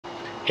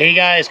Hey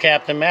guys,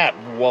 Captain Matt.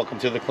 Welcome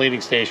to the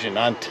cleaning station.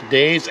 On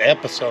today's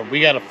episode, we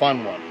got a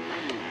fun one.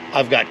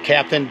 I've got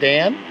Captain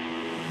Dan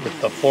with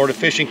the Florida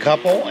Fishing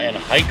Couple and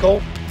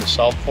Heiko, the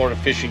South Florida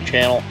Fishing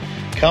Channel,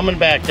 coming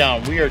back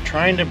down. We are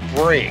trying to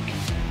break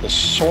the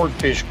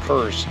swordfish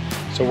curse.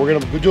 So we're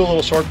going to do a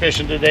little sword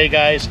fishing today,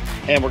 guys,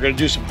 and we're going to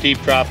do some deep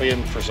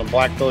dropping for some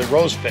blackbelly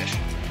rosefish.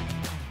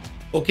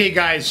 Okay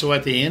guys, so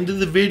at the end of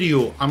the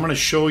video, I'm going to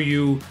show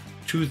you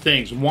two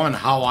things. One,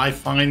 how I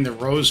find the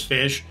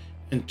rosefish,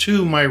 and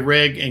two, my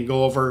rig, and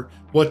go over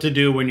what to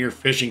do when you're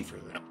fishing for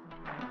them.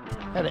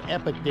 Had an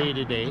epic day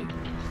today.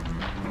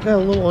 Got a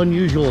little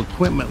unusual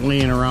equipment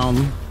laying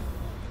around.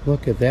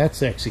 Look at that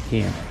sexy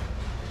camera.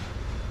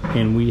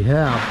 And we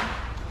have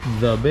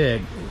the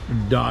big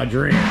Dodge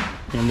Ram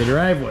in the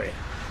driveway.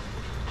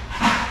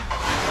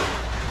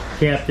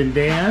 Captain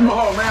Dan.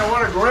 Oh man,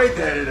 what a great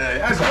day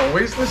today. As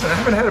always, listen, I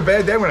haven't had a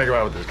bad day when I go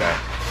out with this guy.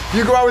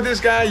 You go out with this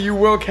guy, you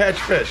will catch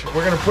fish.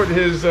 We're gonna put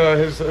his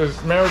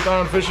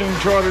marathon fishing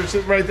charter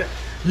sit right there.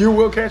 You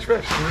will catch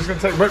fish. I'm just gonna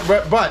tell you,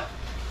 but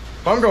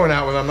if I'm going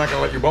out with him, I'm not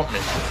gonna let you bump me.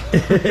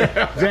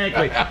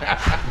 Exactly.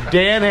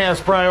 Dan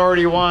has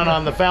priority one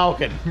on the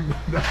Falcon.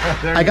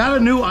 I got a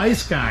new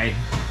ice guy.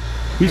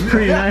 He's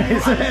pretty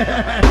nice.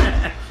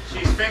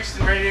 She's fixed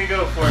and ready to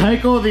go for it.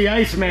 Heiko the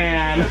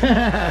Iceman.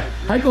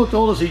 Heiko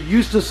told us he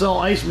used to sell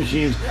ice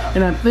machines,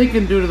 and I'm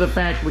thinking due to the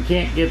fact we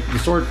can't get the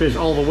swordfish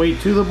all the way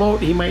to the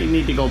boat, he might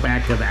need to go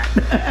back to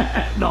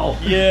that. No.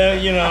 Yeah,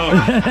 you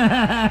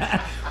know.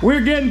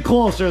 We're getting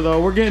closer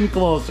though, we're getting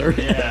closer.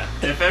 Yeah.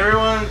 If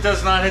everyone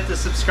does not hit the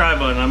subscribe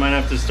button, I might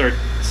have to start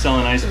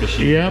selling ice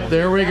machines. Yep,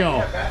 there we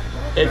go.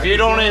 If you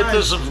don't hit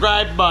the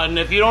subscribe button,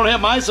 if you don't hit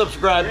my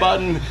subscribe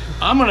button,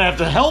 I'm gonna have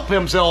to help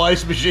him sell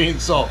ice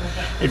machines. So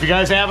if you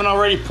guys haven't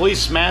already,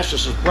 please smash the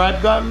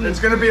subscribe button. It's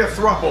gonna be a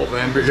throuple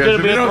then, because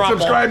if you don't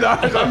subscribe to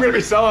us, I'm gonna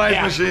be selling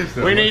ice machines.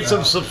 We need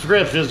some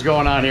subscriptions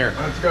going on here.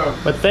 Let's go.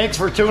 But thanks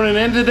for tuning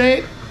in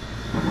today.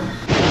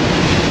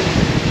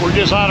 We're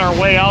just on our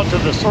way out to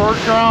the sword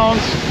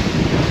grounds.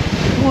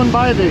 Going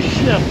by this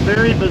ship,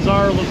 very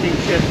bizarre looking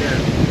ship here.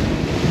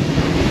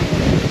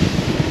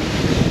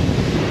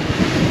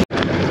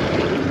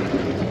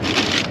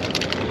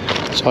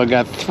 So I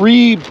got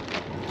 3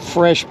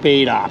 fresh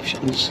bait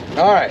options.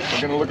 All right,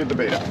 we're gonna look at the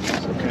bait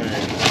options.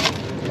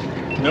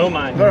 Okay. No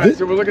mind. All right,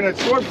 so we're looking at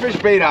swordfish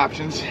bait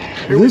options.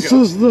 Here this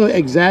is the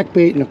exact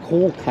bait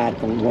Nicole caught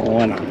the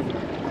one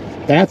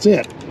on. That's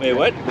it. Wait,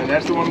 what? And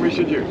that's the one we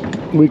should use.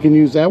 We can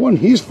use that one.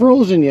 He's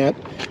frozen yet.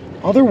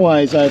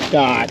 Otherwise, I've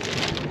got.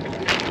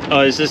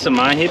 Oh, is this a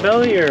mahi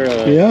belly or?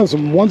 Yeah,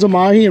 one's a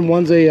mahi and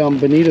one's a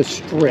bonita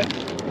strip.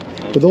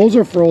 But those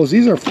are frozen.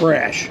 These are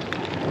fresh.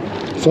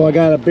 So I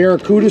got a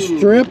barracuda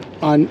strip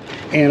on,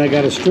 and I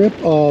got a strip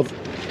of.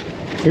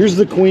 Here's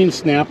the queen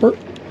snapper.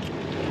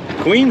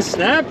 Queen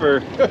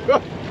snapper.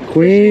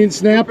 Queen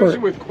snapper.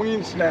 With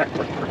queen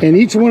snapper. And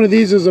each one of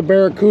these is a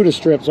barracuda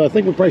strip. So I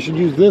think we probably should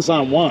use this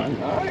on one.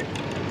 All right.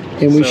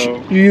 And we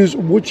should use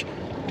which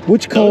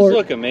color? Those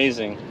look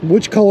amazing.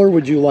 Which color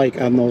would you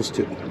like on those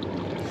two?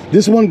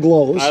 This one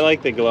glows. I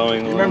like the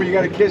glowing one. Remember, you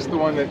got to kiss the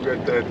one that. All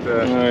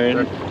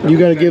right. You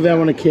got to give that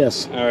one a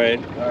kiss. All right.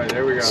 All right,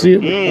 there we go.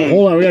 See,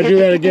 hold on, we got to do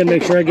that again.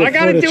 Make sure I get. I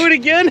gotta do it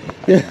again.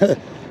 Yeah.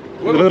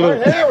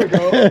 There we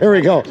go. There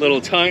we go.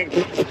 Little tongue.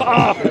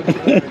 Oh.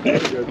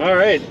 All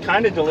right.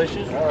 Kind of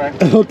delicious. All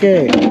right.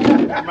 Okay.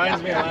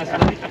 Reminds me of last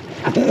night.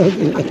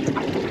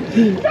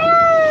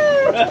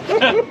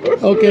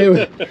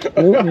 Okay.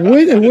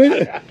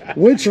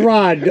 Which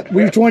rod?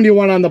 Which one do you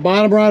want on the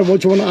bottom rod?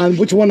 Which one on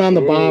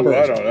the bobber?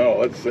 I don't know.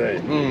 Let's see.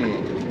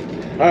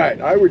 All right.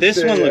 I would say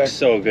this one looks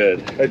so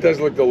good. It does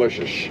look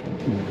delicious.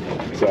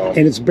 So.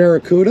 And it's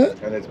barracuda.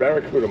 And it's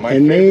barracuda. My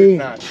and favorite they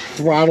knot.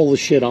 throttle the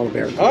shit out of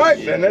barracuda. All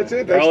right, then that's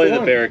it. That's Probably the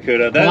one.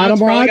 barracuda. That's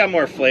probably got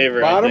more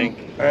flavor. Bottom, I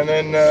think. and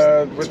then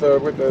with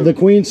the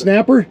queen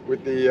snapper.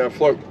 With the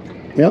float.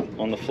 Yep.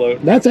 On the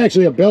float. That's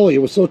actually a belly. It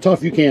was so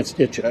tough you can't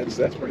stitch it.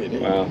 That's pretty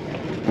neat. Wow.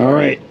 All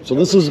right. So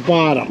this is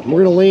bottom.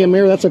 We're gonna lay him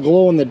here. That's a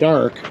glow in the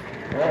dark.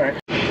 All right.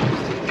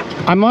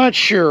 I'm not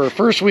sure.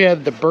 First we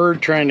had the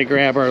bird trying to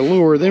grab our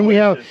lure. Then we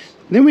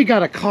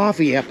got a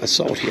coffee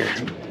episode here.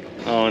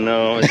 Oh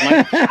no! Is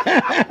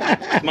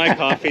my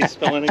coffee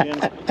spilling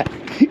again?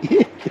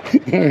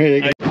 All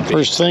right.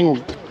 First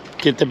thing,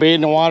 get the bait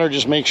in the water.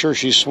 Just make sure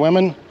she's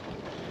swimming.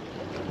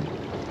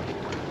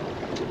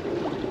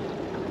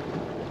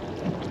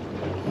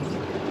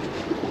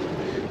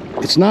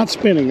 It's not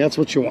spinning. That's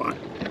what you want.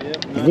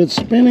 Yep, if it's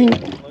spinning,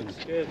 looks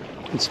good.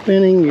 It's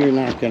spinning. You're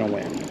not gonna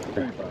win.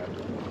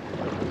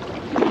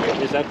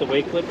 Is that the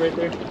weight clip right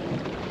there?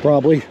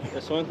 Probably.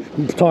 This one?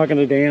 I'm talking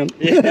to Dan.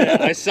 Yeah,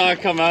 I saw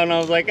it come out and I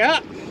was like, ah!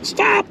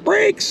 Stop,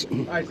 brakes! All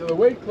right, so the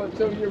weight clip,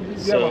 so you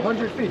have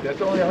 100 feet. That's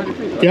only 100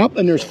 feet, right? Yep,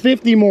 and there's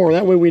 50 more.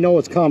 That way we know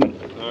it's coming.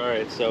 All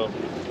right, so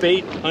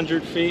bait,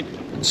 100 feet.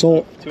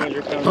 So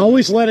 200 pounds. I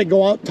always let it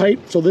go out tight.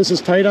 So this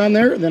is tight on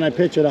there, and then I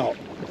pitch it out.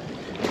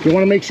 You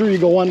want to make sure you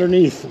go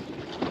underneath.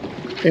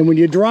 And when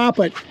you drop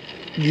it,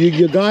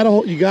 you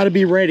gotta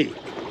be ready.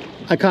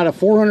 I caught a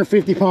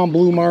 450-pound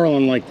blue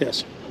marlin like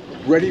this.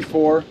 Ready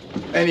for?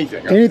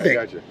 Anything. Anything.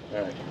 I got you.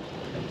 All right.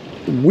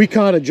 We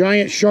caught a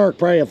giant shark,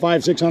 probably a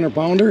 500-600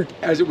 pounder.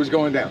 As it was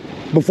going down.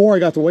 Before I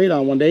got the weight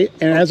on one day,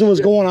 and as it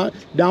was going on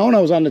down,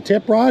 I was on the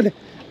tip rod.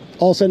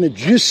 All of a sudden, it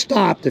just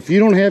stopped. If you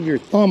don't have your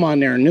thumb on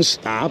there and this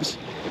stops,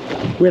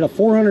 we had a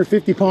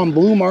 450-pound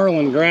blue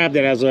marlin grabbed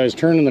it as I was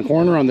turning the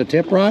corner on the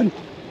tip rod.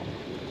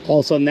 All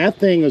of a sudden, that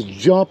thing was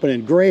jumping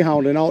and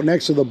greyhounding out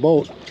next to the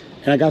boat,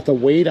 and I got the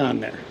weight on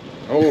there.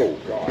 Oh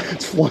God!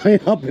 It's flying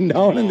up and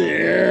down in the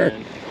air.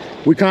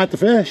 We caught the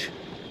fish.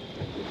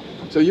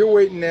 So you're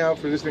waiting now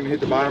for this thing to hit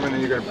the bottom, and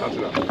then you're going to bounce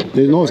it up.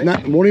 There's no, it's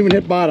not, won't even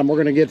hit bottom. We're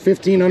going to get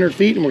 1,500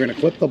 feet, and we're going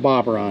to clip the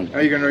bobber on. How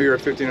are you going to know you're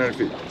at 1,500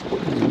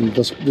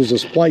 feet? There's a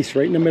splice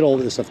right in the middle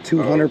of this, a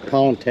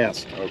 200-pound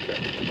test. Okay.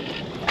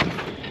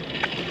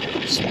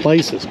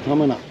 Splice is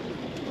coming up.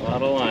 A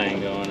lot of line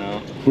going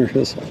out.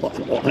 There's a lot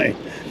of line.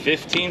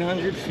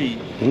 1,500 feet.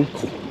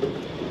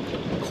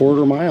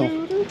 Quarter mile.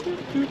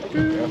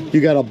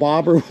 You got a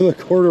bobber with a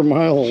quarter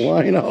mile of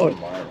line out.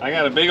 I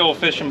got a big old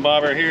fishing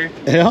bobber here.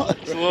 Yeah.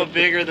 It's a little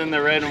bigger than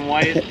the red and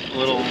white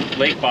little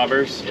lake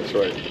bobbers. That's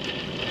right.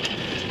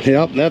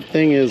 Yep, that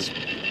thing is.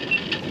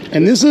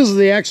 And this is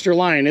the extra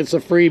line. It's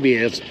a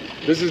freebie.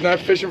 This is not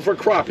fishing for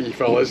crappie,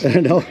 fellas.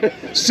 No,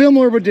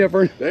 similar but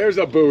different. There's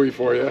a buoy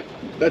for you.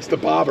 That's the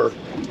bobber.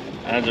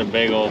 That's a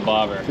big old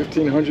bobber.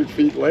 1,500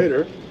 feet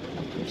later,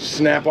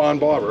 snap-on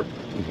bobber.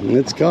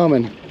 It's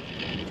coming.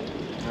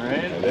 All right.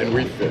 And then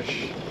we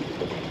fish.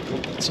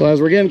 So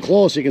as we're getting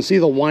close, you can see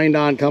the wind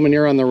on coming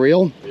here on the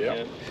reel.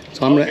 Yep.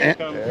 So I'm There gonna it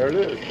comes. There it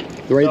is.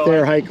 right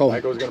there, Heiko.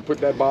 Heiko's gonna put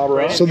that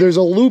bobber on. So there's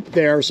a loop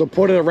there. So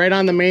put it right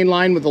on the main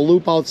line with the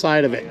loop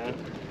outside of it.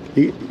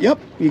 Yep,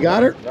 you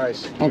got her.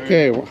 Nice.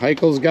 Okay,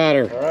 Heiko's got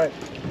her. All right.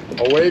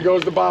 Away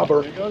goes the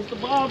bobber. There goes the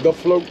bob. The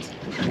float.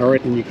 All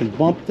right, and you can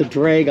bump the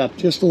drag up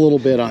just a little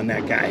bit on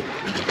that guy,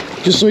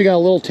 just so you got a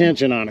little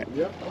tension on it.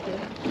 Yep. Okay.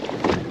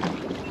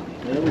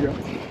 There we go.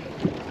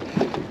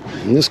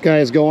 And this guy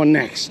is going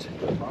next.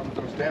 The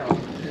bobber goes down.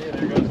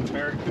 There goes the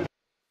barracuda.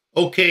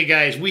 Okay,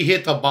 guys, we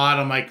hit the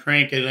bottom. I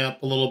crank it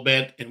up a little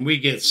bit, and we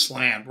get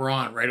slammed. We're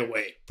on right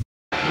away.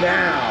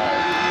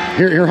 Now.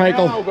 Here,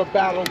 Heiko. Now the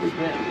battle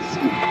begins.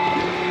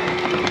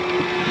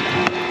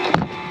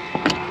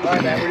 All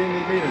right, man. What do you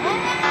need me to do?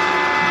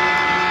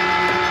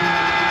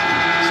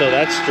 So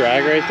that's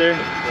drag right there?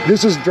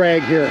 This is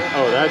drag here.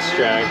 Oh, that's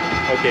drag.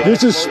 Okay.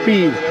 This is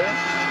speed.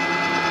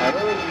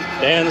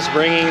 Dan's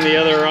bringing the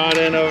other rod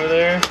in over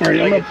there. All right,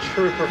 like I'm a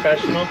true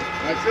professional.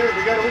 That's it.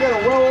 We got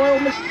a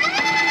well-oiled machine.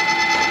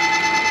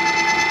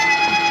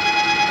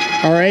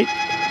 All right.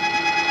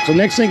 So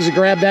next thing is to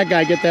grab that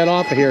guy, get that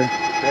off of here.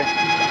 Okay.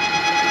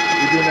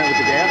 You doing that with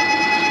the gap?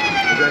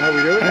 Is that how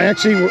we do it?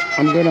 Actually,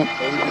 I'm gonna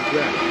Or we just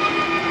grab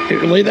it?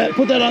 here, lay that,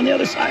 put that on the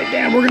other side.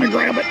 Damn, we're gonna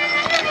grab it.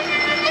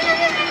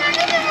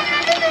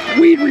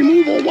 Weed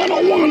removal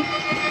 101.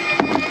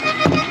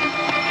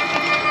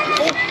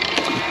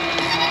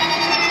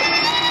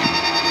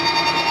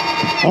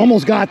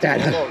 Almost got that.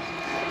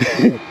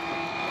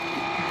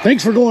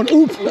 Thanks for going,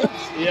 oops.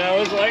 Yeah, I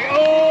was like,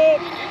 oh!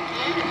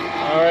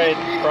 All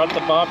right, brought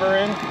the bobber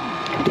in.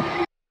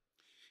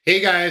 Hey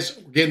guys,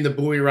 we're getting the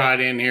buoy rod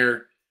in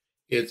here.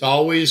 It's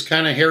always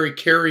kind of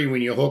hairy-carry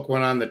when you hook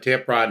one on the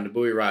tip rod and the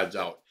buoy rod's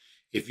out.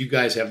 If you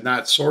guys have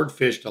not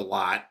swordfished a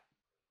lot,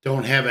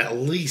 don't have at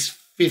least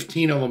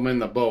 15 of them in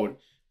the boat,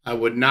 I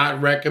would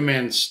not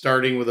recommend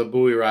starting with a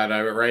buoy rod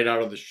right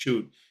out of the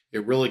chute.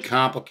 It really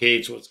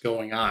complicates what's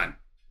going on.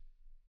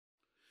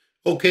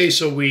 Okay,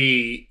 so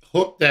we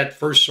hooked that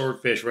first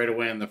swordfish right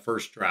away on the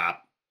first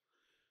drop.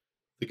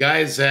 The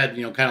guys had,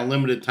 kind of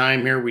limited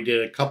time here. We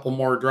did a couple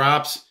more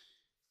drops.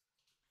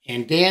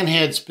 And Dan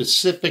had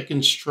specific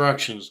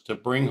instructions to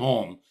bring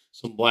home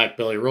some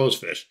blackbelly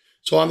rosefish.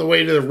 So on the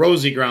way to the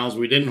Rosy Grounds,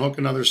 we didn't hook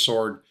another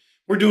sword.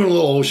 We're doing a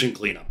little ocean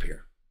cleanup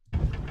here.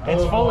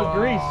 It's full of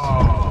grease.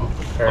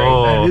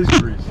 That is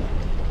grease.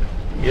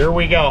 Here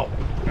we go.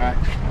 All right.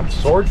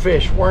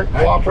 Swordfish weren't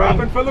cooperating.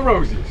 Dropping for the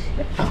rosies.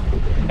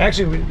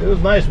 Actually, it was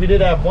nice. We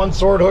did have one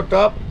sword hooked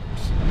up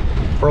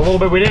for a little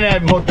bit. We didn't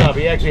have him hooked up.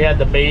 He actually had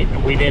the bait,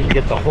 and we didn't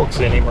get the hooks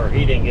in him, or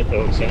he didn't get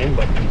the hooks in him,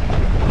 but Did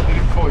he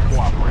fully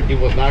cooperate? he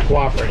was not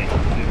cooperating.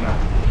 He did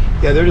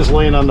not. Yeah, they're just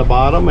laying on the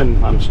bottom,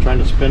 and I'm just trying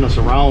to spin us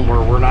around where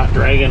we're not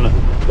dragging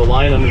the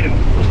line underneath.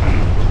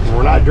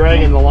 We're not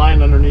dragging the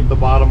line underneath the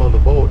bottom of the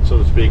boat, so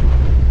to speak.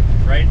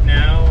 Right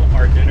now,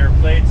 our dinner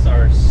plates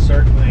are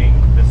circling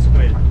the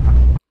squid.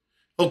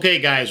 Okay,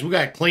 guys, we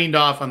got cleaned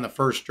off on the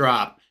first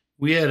drop.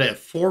 We had a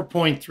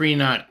 4.3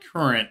 knot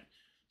current.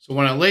 So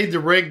when I laid the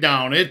rig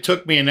down, it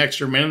took me an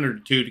extra minute or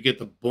two to get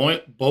the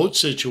boat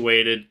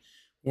situated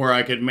where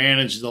I could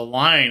manage the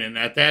line. And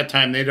at that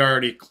time, they'd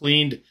already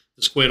cleaned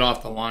the squid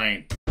off the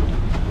line.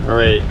 All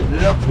right.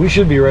 Yep. We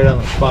should be right on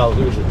the spot.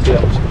 There's the tips.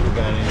 We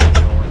got anything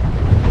going.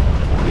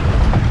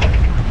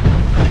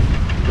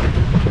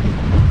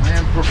 I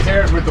am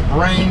prepared with the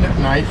brain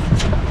knife.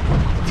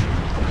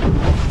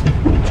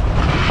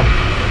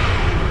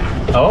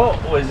 Oh,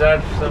 was that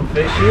some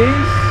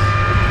fishies?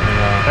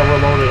 And we're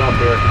loaded up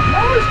here.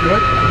 That was good.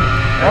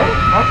 Oh,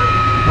 nothing?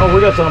 Oh, we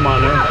got some on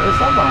there. There's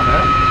something on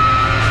there.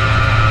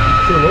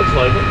 Sure looks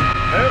like it.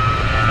 Hey,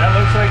 that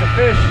looks like a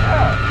fish.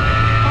 Yeah.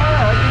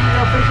 I think we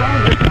got fish on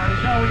this time.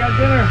 No, we got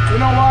dinner. You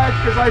know why? It's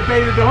because I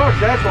baited the hooks,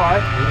 that's why.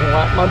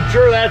 I'm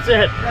sure that's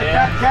it.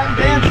 Captain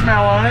Dan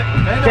smell on it.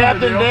 They know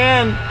Captain the deal.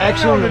 Dan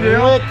actually the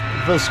deal. licked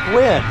the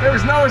squid. There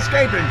was no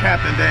escaping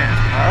Captain Dan,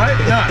 all right?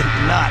 None.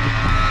 Not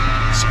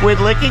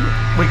squid licking.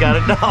 We got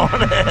it down.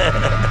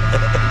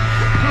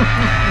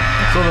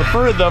 So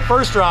the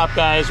first drop,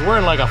 guys, we're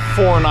in like a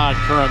 4-knot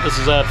current. This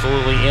is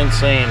absolutely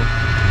insane.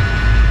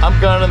 I'm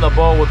gunning the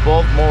boat with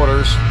both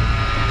motors.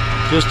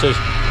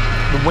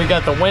 We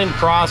got the wind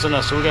crossing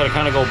us, so we got to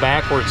kind of go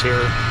backwards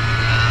here.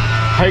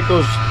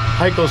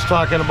 Heiko's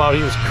talking about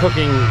he was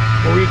cooking.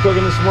 What were you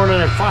cooking this morning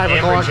at 5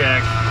 o'clock?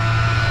 Amberjack.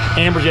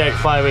 Amberjack,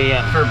 5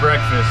 a.m. For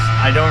breakfast.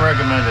 I don't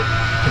recommend it.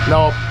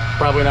 No,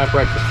 probably not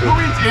breakfast food.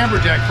 Who eats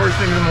amberjack first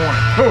thing in the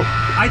morning? Who?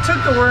 I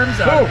took the worms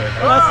out of it.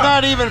 That's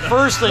not even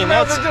first thing.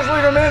 That's just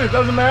leave them in. It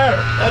doesn't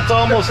matter. That's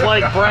almost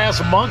like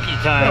brass monkey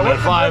time at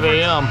 5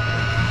 a.m.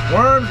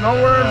 Worms, no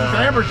worms. It's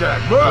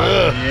amberjack.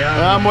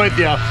 Yeah, I'm with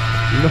you.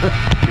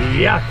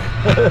 Yuck.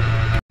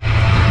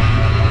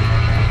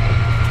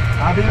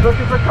 I'll be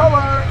looking for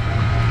color.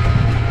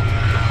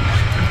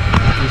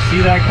 You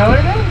see that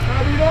color now?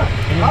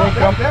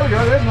 There we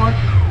go. There's one.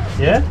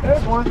 Yeah?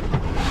 There's one.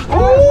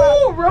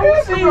 Oh,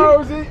 Rosie.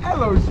 Rosie.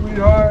 Hello,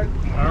 sweetheart.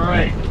 All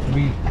right.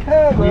 We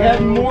Hello.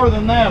 had more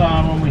than that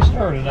on when we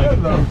started.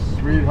 Hello,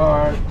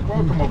 sweetheart.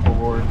 Welcome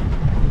aboard.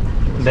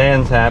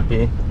 Dan's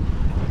happy.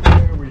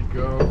 There we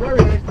go.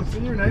 Very nice to see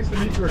you. Nice to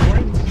meet your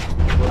acquaintance.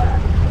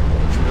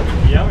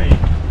 Yummy.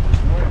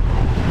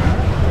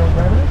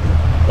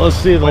 Let's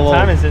see the What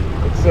time is it?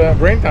 It's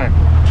brain time.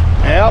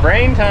 Yep.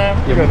 Brain time.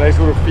 You got nice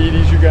little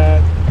feedies you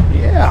got.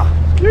 Yeah.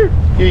 Cute.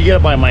 You get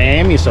it by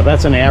Miami stuff.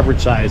 That's an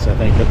average size, I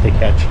think, that they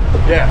catch.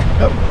 Yeah.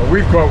 Well,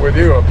 we've caught with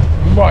you a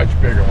much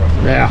bigger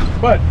one. Yeah.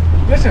 But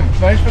listen,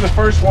 nice for the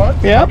first one.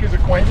 Yep. His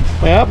acquaintance.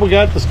 Yep, we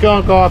got the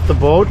skunk off the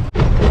boat.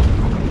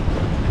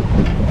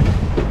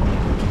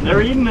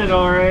 They're eating it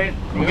all right.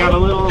 We got a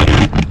little...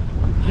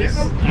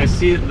 I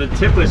see the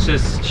tip was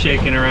just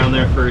shaking around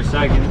there for a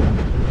second.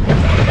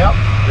 Yep.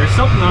 There's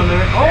something on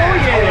there. Oh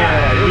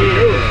yeah!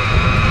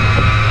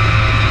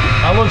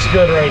 That looks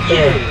good right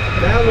there.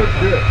 That looks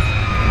good.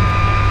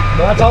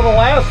 Well, that's how the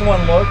last one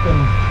looked.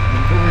 And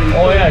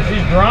oh yeah,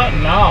 she's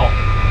grunting now.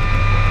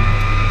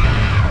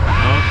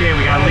 Okay,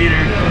 we got a leader.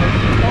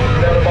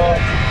 Got about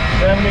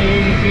 70,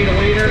 80 feet a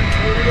leader.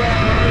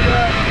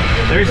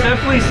 There's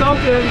definitely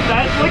something.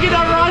 Look at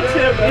that rod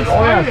tip. It's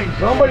fighting.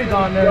 Somebody's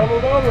on there.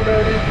 Doubled over,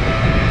 baby.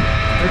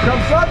 Here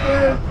comes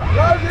something.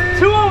 Rosie.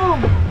 Two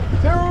of them.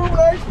 Two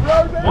legs,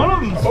 Rosie. One of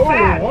them's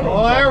fat.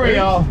 Oh, there we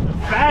go.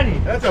 Fatty.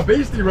 That's a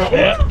beastie, Rosie.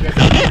 Yeah. Get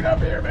that up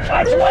here, man.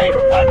 Watch weight.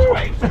 Watch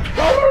weight.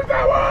 Don't lose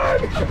that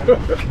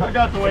one. I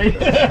got the weight.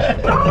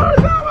 Don't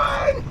lose that one.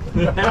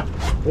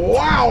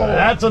 Wow.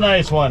 That's a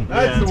nice one.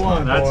 That's the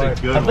one, That's boy. a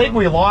good I think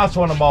we lost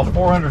one about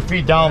 400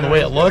 feet down the way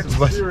it looked,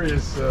 but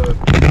Serious.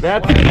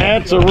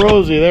 that's a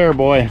Rosie there,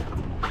 boy.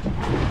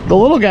 The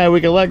little guy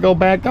we could let go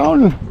back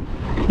down.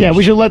 Yeah,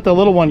 we should let the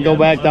little one go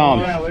back down.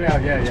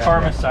 Yeah.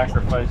 Karma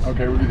sacrifice.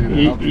 Okay, we can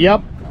do that.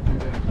 Yep.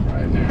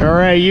 Right there. All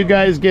right, you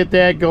guys get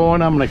that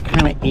going. I'm gonna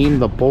kind of aim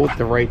the boat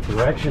the right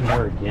direction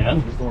there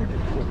again. Just don't get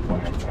quick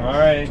flag. All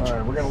right. All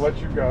right, we're gonna let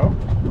you go.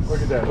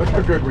 Look at that. Look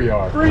how good we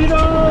are. Freedom.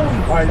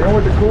 All right, you know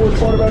what the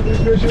coolest part about these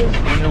fish is?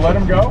 When you let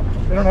them go,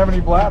 they don't have any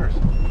bladders.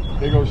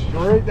 They go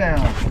straight down.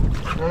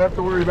 You don't have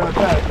to worry about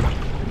that.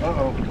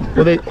 Uh-oh.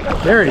 Well, they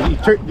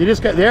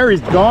just got there.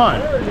 He's gone.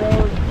 There he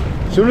goes.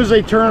 As soon as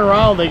they turn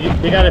around, they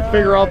got to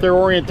figure out their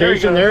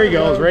orientation. There he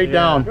goes, right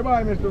down.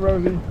 Goodbye, Mr.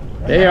 Rosie.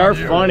 They are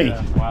funny.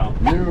 Wow.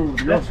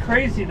 That's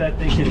crazy that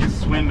they can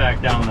swim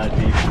back down that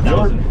deep,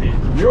 1,000 feet.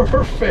 Your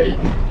fate.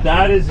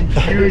 That is a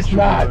huge. It's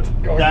not.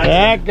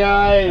 That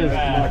guy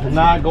is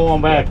not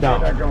going back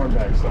Not down. going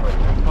back, sorry.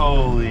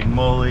 Holy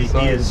moly,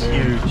 Sorry, he is dude.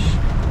 huge.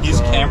 He's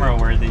camera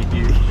worthy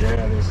huge.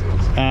 Yeah, this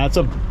is. That's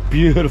a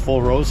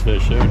beautiful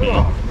rosefish there, dude.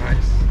 Oh,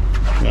 nice.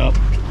 Yep.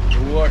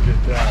 Look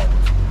at that.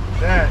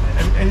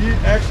 And he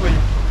actually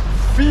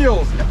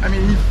feels, I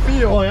mean, he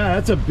feels. Oh yeah,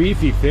 that's a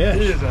beefy He fish.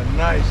 is a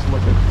nice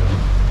looking fish.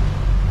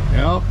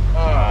 Yep.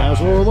 That's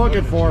what we're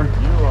looking for.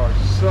 You are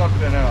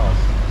something else.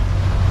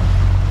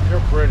 You're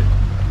pretty.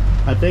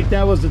 I think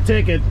that was the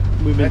ticket.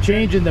 We've been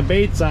changing the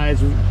bait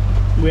size.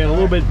 We had a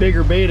little bit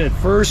bigger bait at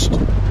first,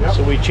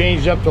 so we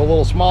changed up to a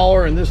little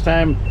smaller, and this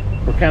time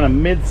we're kind of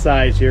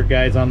mid-size here,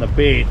 guys, on the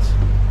baits.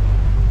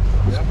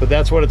 But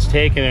that's what it's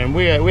taken, and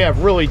we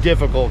have really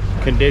difficult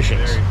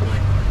conditions.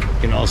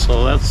 You know,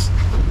 so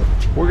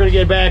we're gonna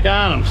get back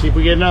on them, see if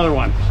we get another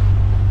one.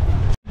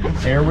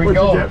 There we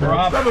go.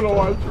 Drop.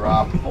 701,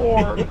 drop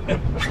 4.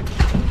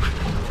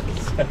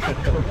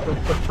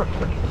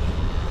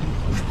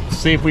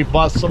 See if we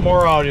bust some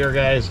more out here,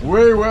 guys.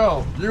 We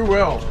will. You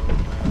will.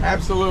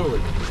 Absolutely.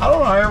 I don't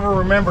know. I ever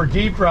remember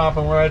deep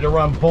dropping where I had to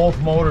run both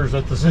motors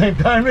at the same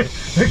time to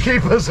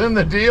keep us in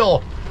the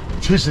deal.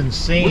 Just It would be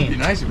insane.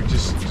 nice if we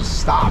just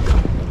stopped.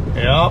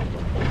 Yep.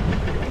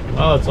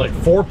 Oh, it's like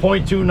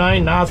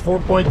 4.29 knots,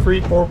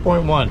 4.3,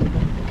 4.1.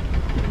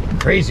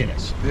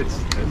 craziness. That's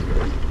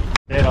good.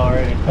 Dead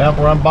already. Yep,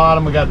 we're on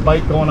bottom. We got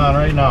bite going on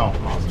right now.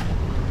 Awesome.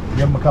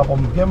 Give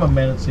him a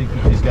minute, see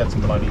if he's got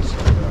some buddies.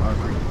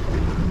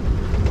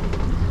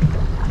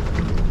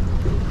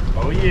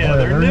 Oh yeah,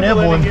 they're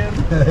nibbling again.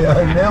 They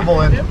are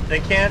nibbling. Yep,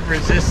 they can't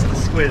resist the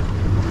squid.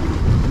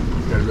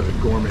 Got a really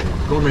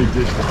gourmet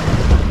dish.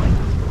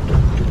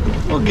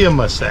 We'll give him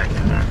a second.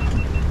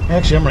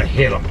 Actually, I'm gonna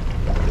hit him.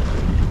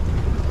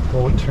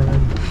 Forward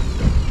turn.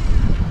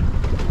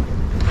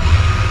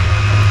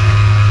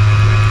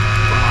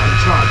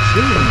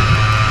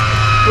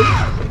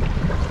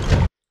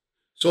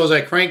 So as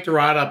I crank the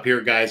rod up here,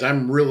 guys,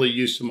 I'm really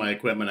used to my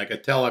equipment. I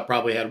could tell I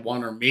probably had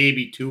one or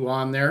maybe two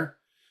on there.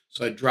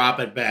 So I drop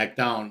it back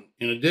down.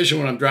 In addition,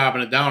 when I'm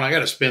dropping it down, I got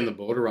to spin the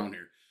boat around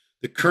here.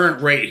 The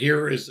current rate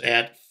here is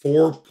at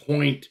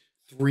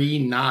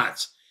 4.3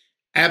 knots.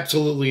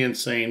 Absolutely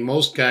insane.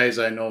 Most guys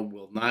I know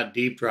will not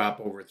deep drop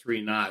over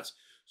 3 knots.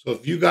 So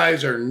if you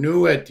guys are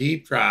new at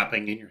deep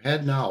dropping and you're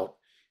heading out,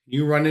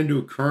 you run into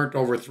a current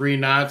over 3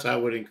 knots, I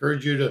would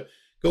encourage you to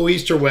go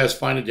east or west,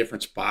 find a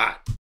different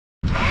spot.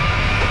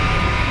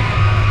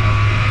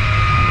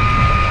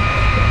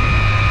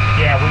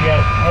 Yeah,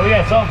 we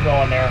got something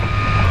going there.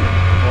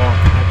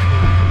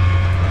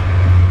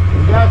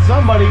 We got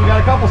somebody. We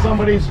got a couple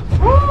somebodies.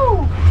 Woo!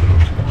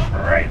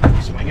 All right,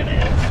 so we're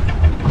gonna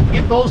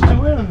get those two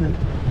in, and then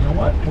you know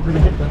what? We're gonna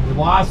hit the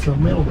lost the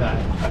middle guy.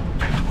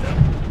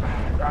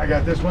 I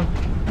got this one.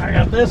 I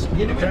got this.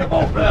 Get him in the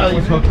boat. Oh,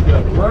 he's hooked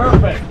good.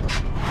 Perfect.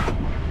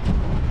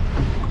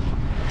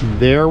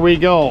 There we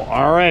go.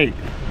 All right.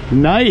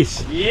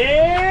 Nice.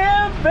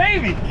 Yeah,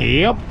 baby.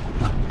 Yep.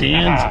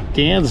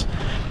 Dan's.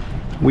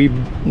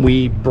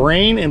 We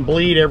brain and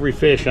bleed every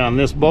fish on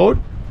this boat.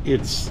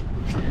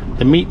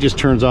 The meat just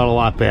turns out a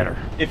lot better.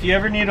 If you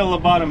ever need a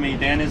lobotomy,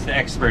 Dan is the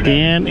expert.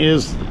 Dan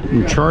is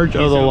in charge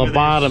of the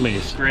lobotomies.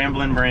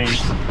 Scrambling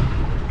brains.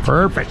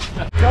 Perfect.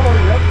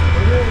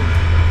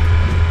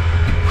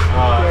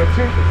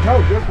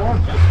 No, just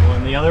one. Just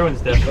one. The other one's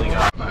definitely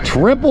got.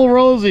 Triple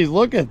rosies.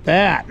 Look at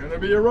that. Gonna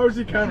be a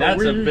rosy kind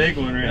That's of a big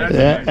one, right?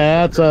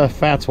 That's a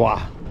fat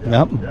swap.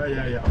 Yep.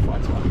 Yeah.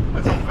 Fat swap.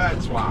 That's a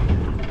fat swap.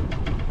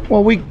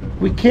 Well, we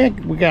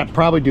got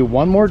probably do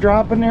one more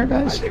drop in there, I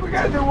guys. think we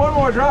gotta do one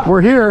more drop.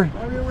 We're here.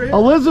 I mean, we're here.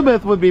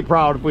 Elizabeth would be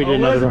proud if we did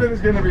another Elizabeth drop.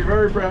 is gonna be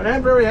very proud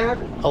and very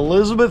happy.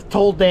 Elizabeth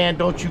told Dan,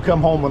 "Don't you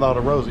come home without a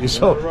rosie."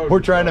 So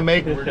we're trying to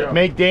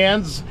make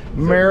Dan's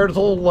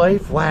marital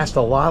life last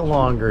a lot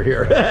longer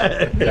here.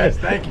 Yes,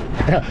 thank you.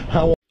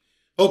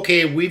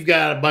 Okay, we've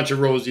got a bunch of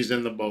rosies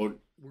in the boat.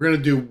 We're gonna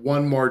do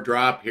one more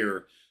drop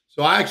here.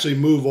 So I actually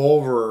move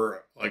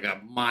over like a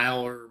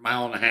mile or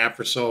mile and a half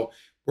or so.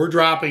 We're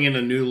dropping in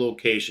a new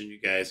location, you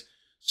guys.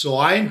 So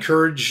I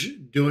encourage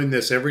doing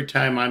this every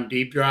time I'm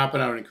deep dropping.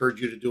 I would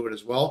encourage you to do it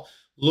as well.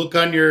 Look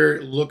on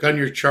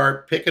your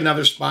chart, pick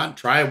another spot, and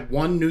try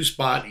one new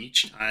spot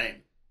each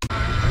time.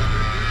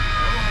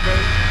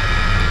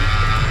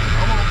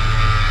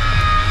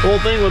 Whole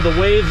thing with the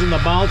waves and the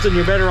bouncing,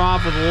 you're better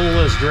off with a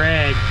little less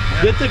drag.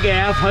 Get the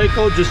gaff,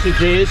 Heiko, just in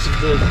case.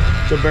 If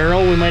it's a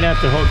barrel, we might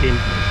have to hook him.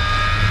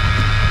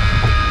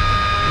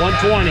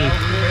 120.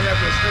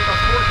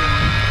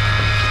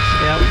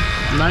 Yep,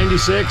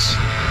 96.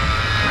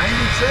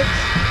 96?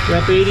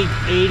 Yep, 80.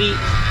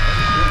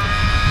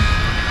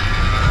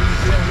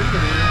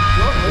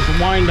 There's a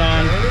wind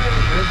on.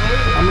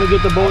 I'm gonna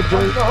get the boat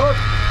turned.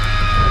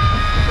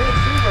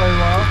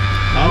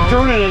 I'm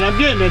turning it. I'm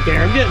getting it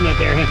there. There's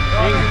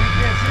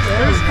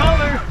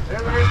color.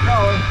 There's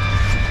color.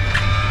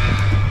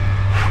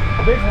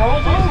 Big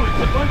roses? Oh, it's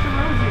a bunch of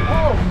rosies.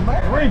 Oh,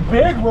 man. 3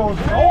 big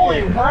roses.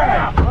 Holy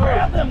crap.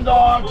 Grab them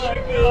dogs. Oh,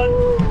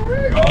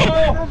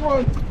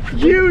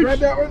 Huge. grab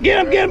that one.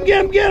 Get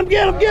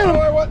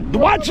him.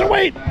 Watch the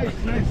weight.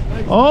 Nice.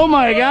 Oh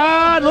my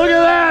God. Look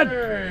at that.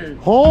 Hey.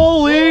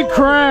 Holy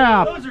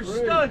crap. Those are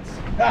studs.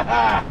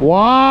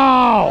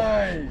 Wow.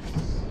 Nice.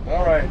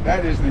 All right,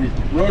 that is the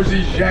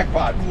Rosie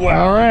jackpot.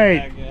 All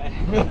right.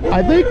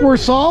 I think we're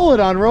solid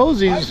on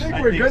rosies. I think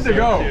we're good to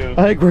go.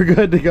 I think we're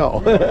good to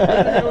go.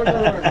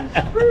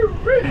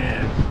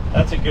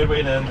 That's a good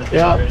way to end the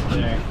day right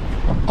there.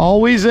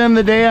 Always end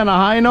the day on a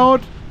high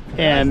note.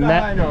 And that's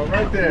the high note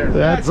right there.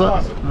 That's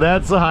awesome.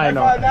 That's the high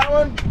note. That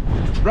one,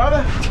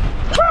 brother.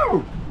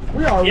 Woo!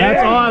 We are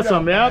That's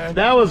awesome. Yep,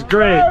 that was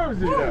great.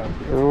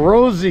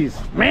 Rosies.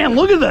 Man,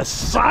 look at the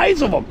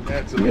size of them.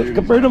 That's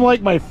compared to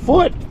like my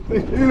foot.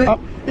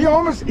 He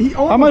almost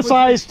I'm a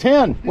size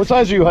 10. What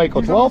size are you,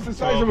 Heiko? 12? The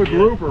size of a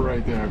grouper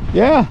right there.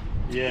 Yeah.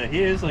 Yeah,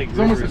 he is like. He's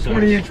almost a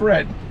 20-inch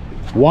red.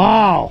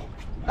 Wow.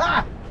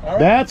 Ah, right.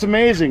 That's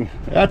amazing.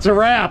 That's a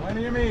wrap. What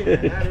do you mean?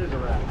 That is a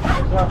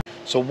wrap.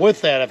 So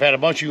with that, I've had a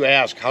bunch of you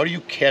ask, how do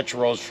you catch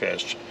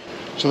rosefish?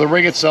 So the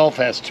rig itself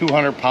has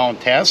 200-pound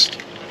test.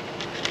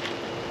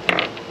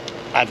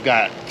 I've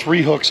got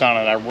 3 hooks on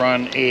it. I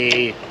run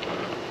a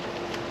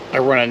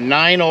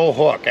 9-0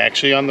 hook.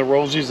 Actually, on the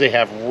rosies, they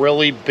have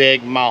really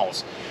big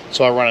mouths.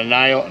 So I run a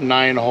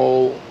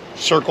 9-hole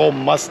circle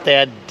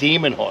mustad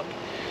demon hook.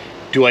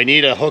 Do I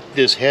need a hook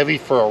this heavy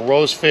for a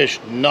rosefish?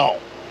 No.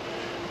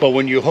 But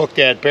when you hook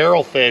that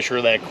barrelfish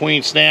or that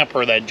queen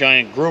snapper or that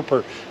giant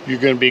grouper, you're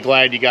going to be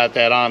glad you got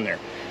that on there.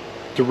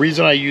 The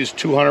reason I use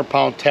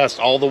 200-pound test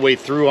all the way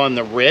through on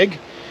the rig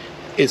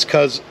is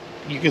because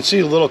you can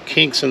see little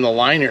kinks in the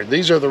line here.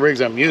 These are the rigs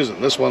I'm using.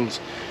 This one's,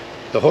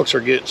 the hooks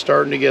are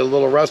starting to get a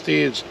little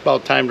rusty. It's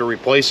about time to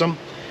replace them.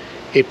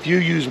 If you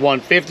use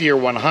 150 or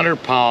 100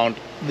 pound,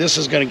 this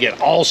is going to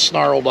get all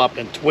snarled up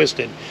and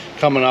twisted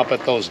coming up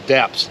at those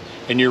depths.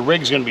 And your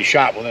rig's going to be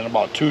shot within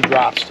about 2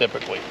 drops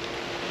typically.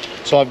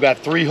 So I've got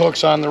 3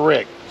 hooks on the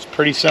rig. It's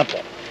pretty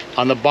simple.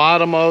 On the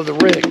bottom of the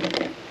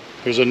rig,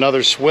 there's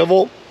another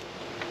swivel.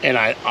 And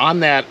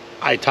on that,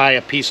 I tie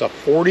a piece of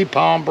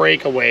 40-pound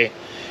breakaway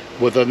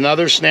with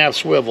another snap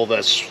swivel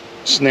that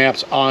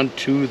snaps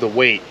onto the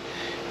weight.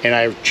 And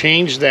I've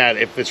changed that.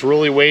 If it's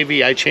really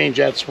wavy, I change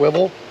that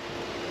swivel.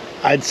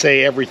 I'd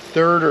say every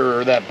third,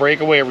 or that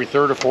breakaway every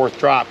third or fourth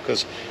drop,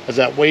 because as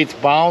that weight's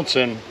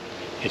bouncing,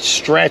 it's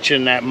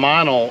stretching that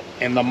mono,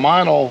 and the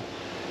mono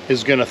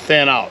is going to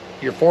thin out.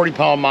 Your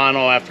 40-pound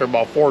mono after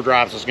about 4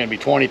 drops is going to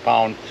be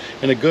 20-pound,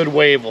 and a good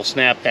wave will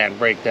snap that and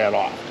break that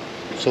off.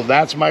 So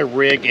that's my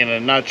rig in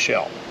a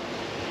nutshell.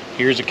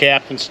 Here's a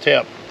captain's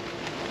tip.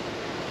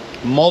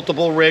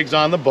 Multiple rigs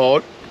on the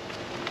boat.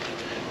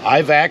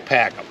 I vac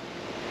pack them.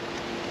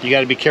 You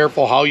got to be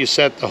careful how you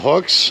set the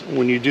hooks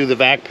when you do the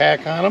vac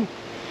pack on them.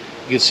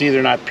 You can see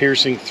they're not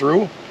piercing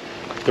through.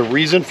 The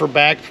reason for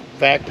vac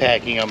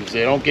packing them is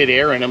they don't get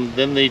air in them,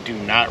 then they do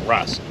not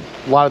rust.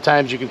 A lot of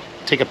times you can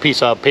take a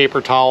piece of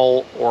paper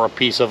towel or a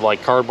piece of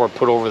like cardboard,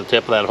 put over the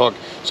tip of that hook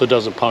so it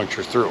doesn't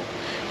puncture through.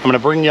 I'm going to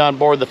bring you on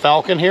board the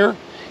Falcon here,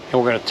 and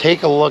we're going to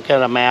take a look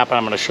at a map, and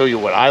I'm going to show you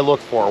what I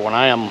look for when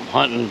I am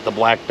hunting the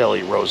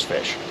blackbelly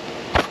rosefish.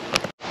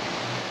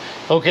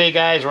 Okay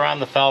guys, we're on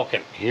the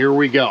Falcon. Here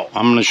we go.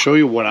 I'm going to show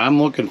you what I'm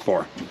looking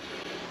for.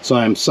 So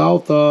I'm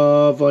south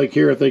of, like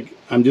here, I think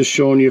I'm just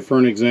showing you for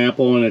an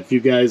example, and if you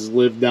guys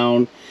live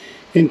down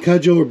in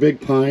Cudjoe or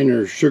Big Pine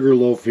or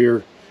Sugarloaf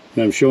here,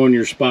 and I'm showing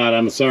your spot,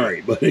 I'm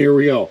sorry, but here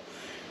we go.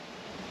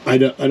 I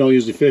don't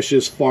usually fish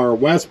this far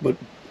west, but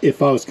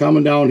if I was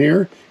coming down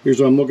here, here's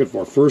what I'm looking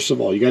for. First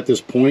of all, you got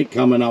this point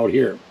coming out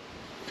here.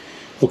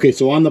 Okay,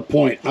 so on the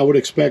point, I would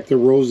expect the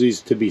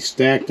rosies to be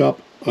stacked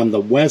up on the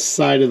west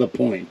side of the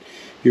point.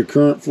 Your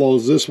current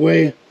flows this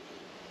way.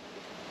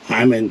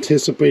 I'm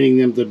anticipating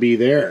them to be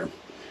there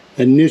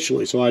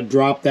initially. So I'd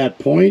drop that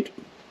point.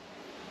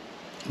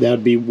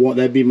 That'd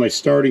be my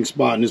starting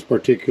spot in this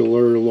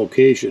particular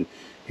location.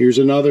 Here's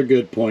another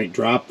good point.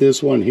 Drop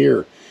this one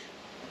here.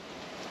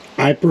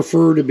 I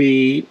prefer to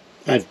be,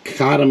 I've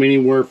caught them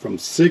anywhere from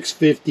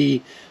 650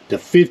 to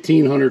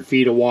 1,500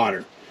 feet of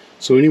water.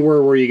 So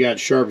anywhere where you got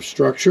sharp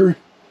structure,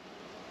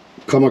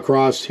 come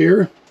across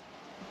here.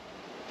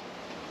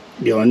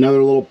 You know,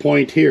 another little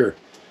point here.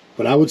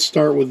 But I would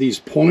start with these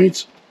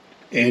points,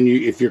 and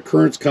if your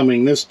current's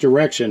coming this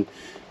direction,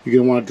 you're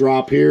going to want to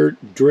drop here,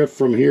 drift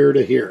from here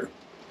to here.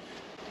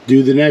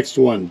 Do the next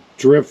one,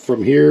 drift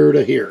from here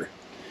to here,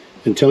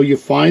 until you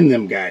find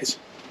them guys.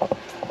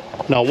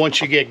 Now once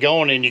you get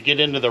going and you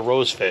get into the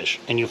rosefish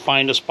and you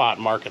find a spot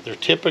market, they're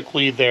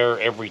typically there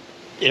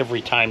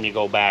every time you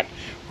go back,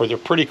 or they're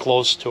pretty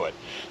close to it.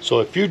 So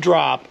if you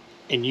drop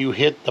and you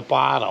hit the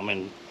bottom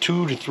in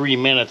 2 to 3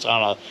 minutes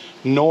on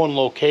a known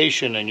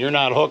location and you're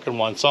not hooking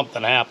one,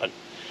 something happened.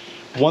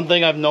 One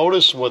thing I've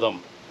noticed with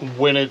them,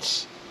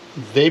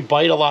 they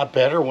bite a lot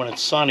better when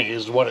it's sunny,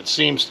 is what it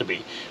seems to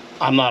be.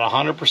 I'm not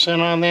 100%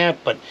 on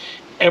that, but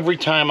every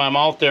time I'm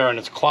out there and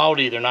it's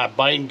cloudy, they're not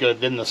biting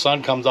good. Then the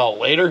sun comes out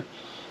later,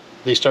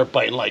 they start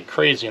biting like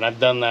crazy. And I've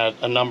done that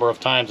a number of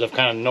times. I've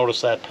kind of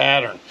noticed that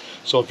pattern.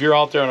 So if you're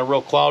out there on a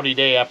real cloudy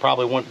day, I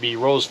probably wouldn't be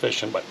rose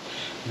fishing, but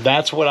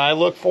that's what I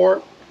look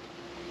for.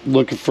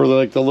 Looking for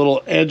like the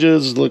little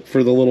edges, look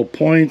for the little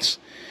points.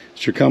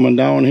 As you're coming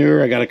down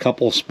here, I got a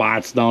couple of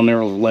spots down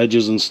there with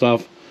ledges and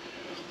stuff.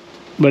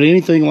 But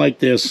anything like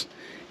this,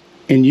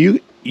 and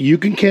you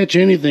can catch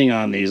anything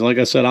on these. Like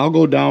I said, I'll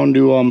go down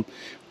to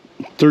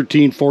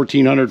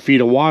 1,400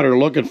 feet of water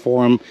looking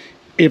for them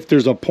if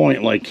there's a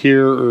point like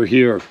here or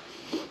here.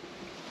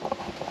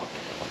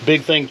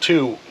 Big thing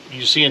too,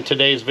 you see in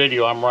today's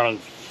video, I'm running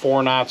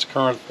 4 knots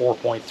current,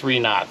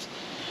 4.3 knots.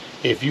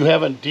 If you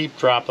haven't deep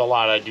dropped a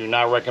lot, I do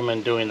not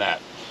recommend doing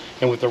that.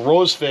 And with the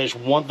rosefish,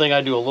 one thing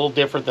I do a little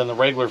different than the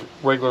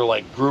regular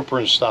like grouper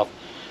and stuff.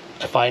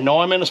 If I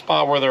know I'm in a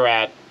spot where they're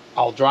at,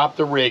 I'll drop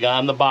the rig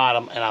on the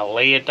bottom and I'll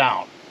lay it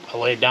down.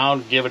 I'll lay it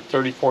down, give it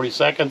 30-40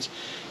 seconds.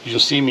 You'll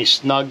see me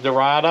snug the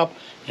rod up.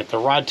 If the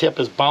rod tip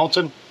is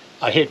bouncing,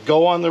 I hit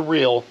go on the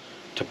reel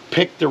to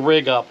pick the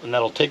rig up, and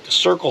that'll take the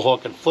circle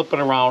hook and flip it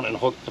around and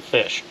hook the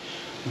fish.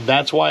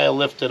 That's why I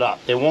lift it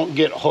up. They won't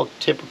get hooked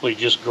typically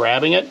just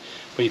grabbing it,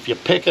 but if you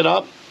pick it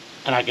up,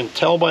 and I can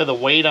tell by the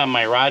weight on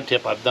my rod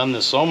tip, I've done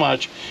this so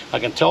much, I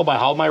can tell by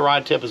how my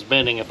rod tip is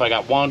bending if I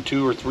got 1,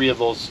 2, or 3 of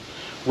those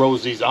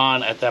rosies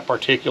on at that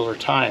particular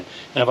time.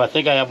 And if I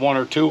think I have 1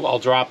 or 2, I'll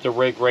drop the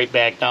rig right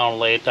back down,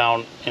 lay it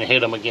down, and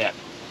hit them again.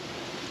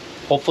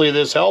 Hopefully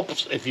this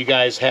helps. If you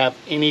guys have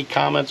any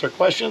comments or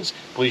questions,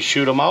 please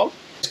shoot them out.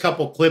 A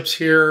couple clips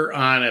here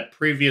on a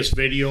previous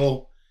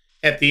video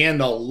At the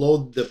end, I'll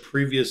load the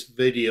previous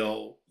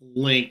video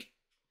link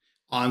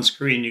on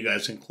screen. You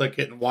guys can click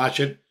it and watch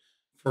it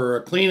for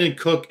a clean and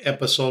cook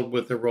episode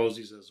with the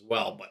Rosies as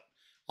well. But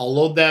I'll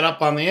load that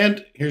up on the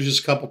end. Here's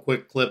just a couple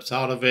quick clips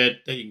out of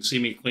it that you can see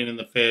me cleaning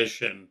the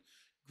fish and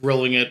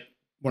grilling it.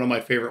 One of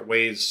my favorite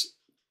ways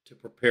to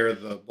prepare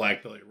the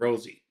Blackbelly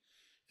Rosie.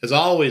 As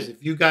always,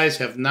 if you guys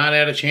have not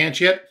had a chance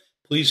yet,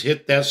 please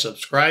hit that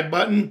subscribe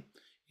button.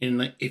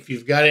 And if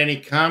you've got any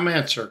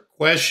comments or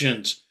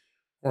questions,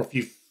 or if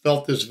you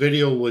felt this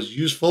video was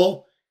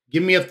useful,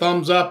 give me a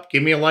thumbs up.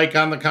 Give me a like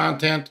on the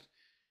content.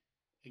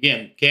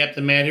 Again,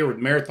 Captain Matt here with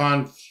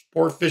Marathon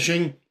Sport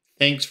Fishing.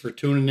 Thanks for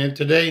tuning in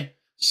today.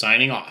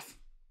 Signing off.